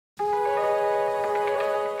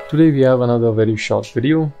Today we have another very short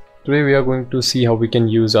video. Today we are going to see how we can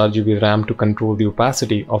use RGB RAM to control the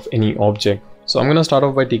opacity of any object. So I'm going to start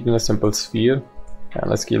off by taking a simple sphere and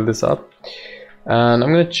let's scale this up. And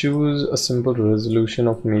I'm going to choose a simple resolution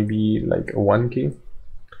of maybe like 1K.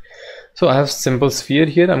 So I have simple sphere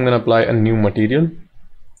here. I'm going to apply a new material.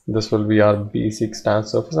 This will be our basic stand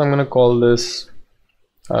surface. I'm going to call this,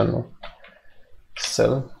 I don't know,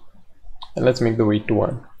 cell. And let's make the weight to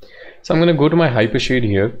 1. So I'm going to go to my hypershade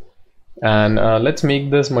here and let's make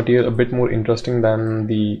this material a bit more interesting than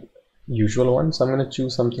the usual one. So I'm going to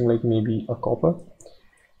choose something like maybe a copper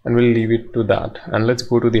and we'll leave it to that. And let's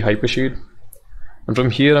go to the hypershade. And from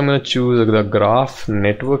here, I'm going to choose the graph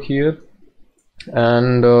network here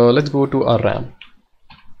and let's go to our RAM.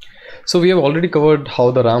 So we have already covered how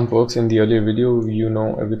the RAM works in the earlier video. You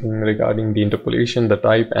know everything regarding the interpolation, the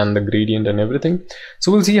type and the gradient and everything.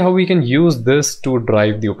 So we'll see how we can use this to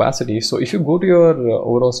drive the opacity. So if you go to your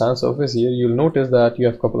overall stand surface here, you'll notice that you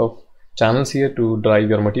have a couple of channels here to drive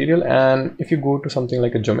your material. And if you go to something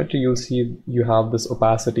like a geometry, you'll see you have this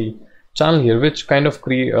opacity channel here, which kind of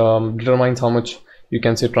determines how much you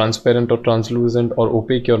can say transparent or translucent or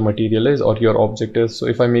opaque your material is or your object is. So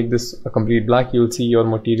if I make this a complete black, you'll see your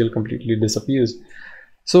material completely disappears.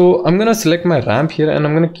 So I'm going to select my ramp here and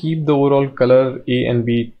I'm going to keep the overall color A and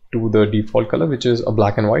B to the default color, which is a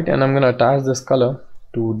black and white. And I'm going to attach this color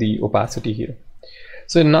to the opacity here.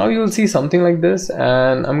 So now you'll see something like this,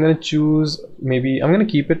 and I'm going to choose, maybe I'm going to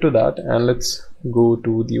keep it to that. And let's go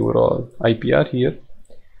to the overall IPR here.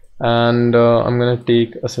 And I'm going to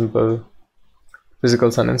take a simple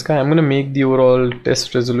physical sun and sky. I'm going to make the overall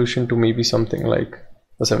test resolution to maybe something like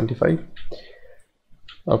a 75.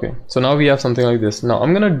 Okay, so now we have something like this. Now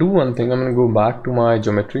I'm going to do one thing. I'm going to go back to my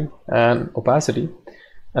geometry and opacity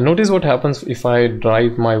and notice what happens if I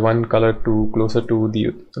drive my one color to closer to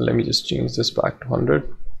the, let me just change this back to 100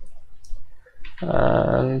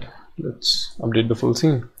 and let's update the full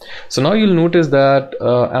scene. So now you'll notice that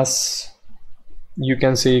as you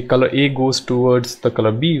can say color A goes towards the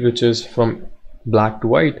color B, which is from black to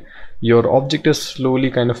white, your object is slowly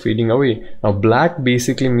kind of fading away. Now black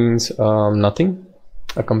basically means nothing,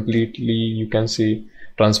 a completely, you can say,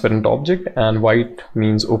 transparent object, and white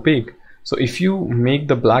means opaque. So if you make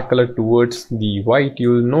the black color towards the white,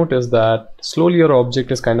 you'll notice that slowly your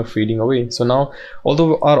object is kind of fading away. So now,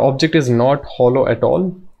 although our object is not hollow at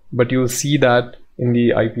all, but you'll see that in the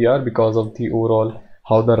IPR because of the overall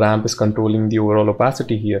how the ramp is controlling the overall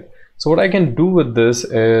opacity here. So what I can do with this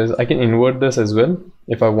is I can invert this as well.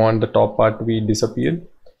 If I want the top part to be disappeared,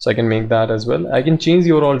 so I can make that as well. I can change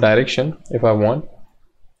the overall direction if I want.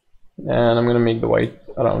 And I'm going to make the white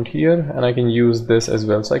around here, and I can use this as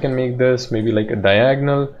well. So I can make this maybe like a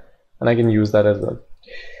diagonal, and I can use that as well.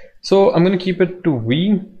 So I'm going to keep it to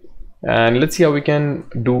V, and let's see how we can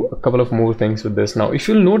do a couple of more things with this. Now if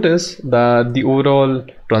you'll notice that the overall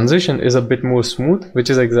transition is a bit more smooth, which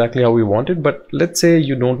is exactly how we want it. But let's say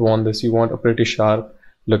you don't want this, you want a pretty sharp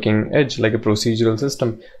looking edge like a procedural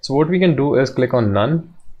system. So what we can do is click on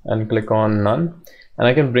none and click on none, and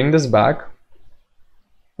I can bring this back.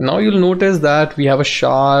 Now you'll notice that we have a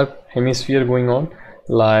sharp hemisphere going on,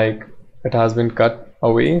 like it has been cut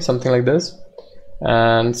away, something like this,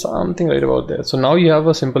 and something right about there. So now you have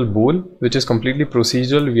a simple bowl which is completely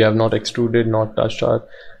procedural. We have not extruded, not touched our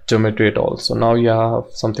geometry at all. So now you have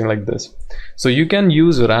something like this. So you can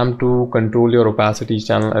use RAM to control your opacity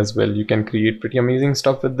channel as well. You can create pretty amazing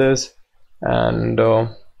stuff with this, and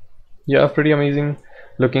you have pretty amazing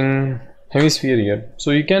looking hemisphere here.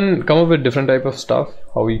 So you can come up with different type of stuff,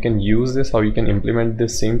 how you can use this, how you can implement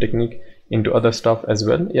this same technique into other stuff as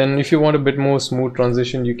well. And if you want a bit more smooth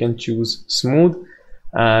transition, you can choose smooth,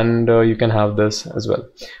 and you can have this as well.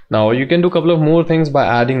 Now you can do a couple of more things by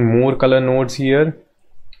adding more color nodes here,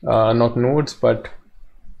 not nodes but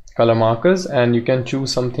color markers, and you can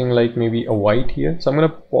choose something like maybe a white here. So I'm going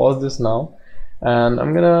to pause this now, and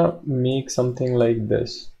I'm going to make something like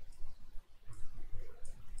this,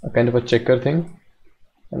 a kind of a checker thing,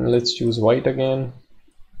 and let's choose white again.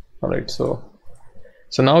 All right, so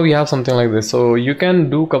now we have something like this. So you can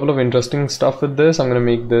do a couple of interesting stuff with this. I'm going to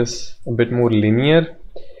make this a bit more linear,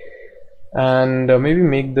 and maybe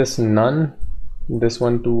make this none, this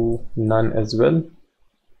one to none as well.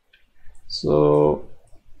 So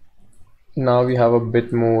now we have a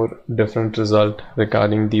bit more different result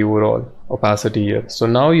regarding the overall opacity here. So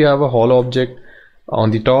now you have a hollow object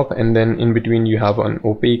on the top, and then in between you have an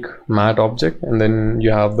opaque matte object, and then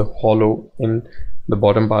you have the hollow in the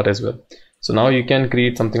bottom part as well. So now you can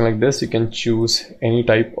create something like this. You can choose any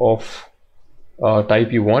type of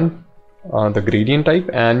type you want, the gradient type,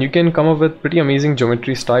 and you can come up with pretty amazing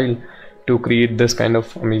geometry style to create this kind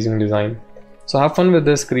of amazing design. So have fun with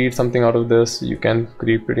this, create something out of this. You can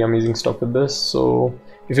create pretty amazing stuff with this. So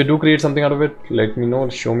if you do create something out of it, let me know,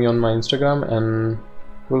 show me on my Instagram, and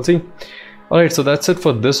we'll see. Alright, so that's it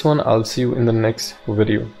for this one. I'll see you in the next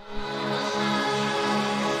video.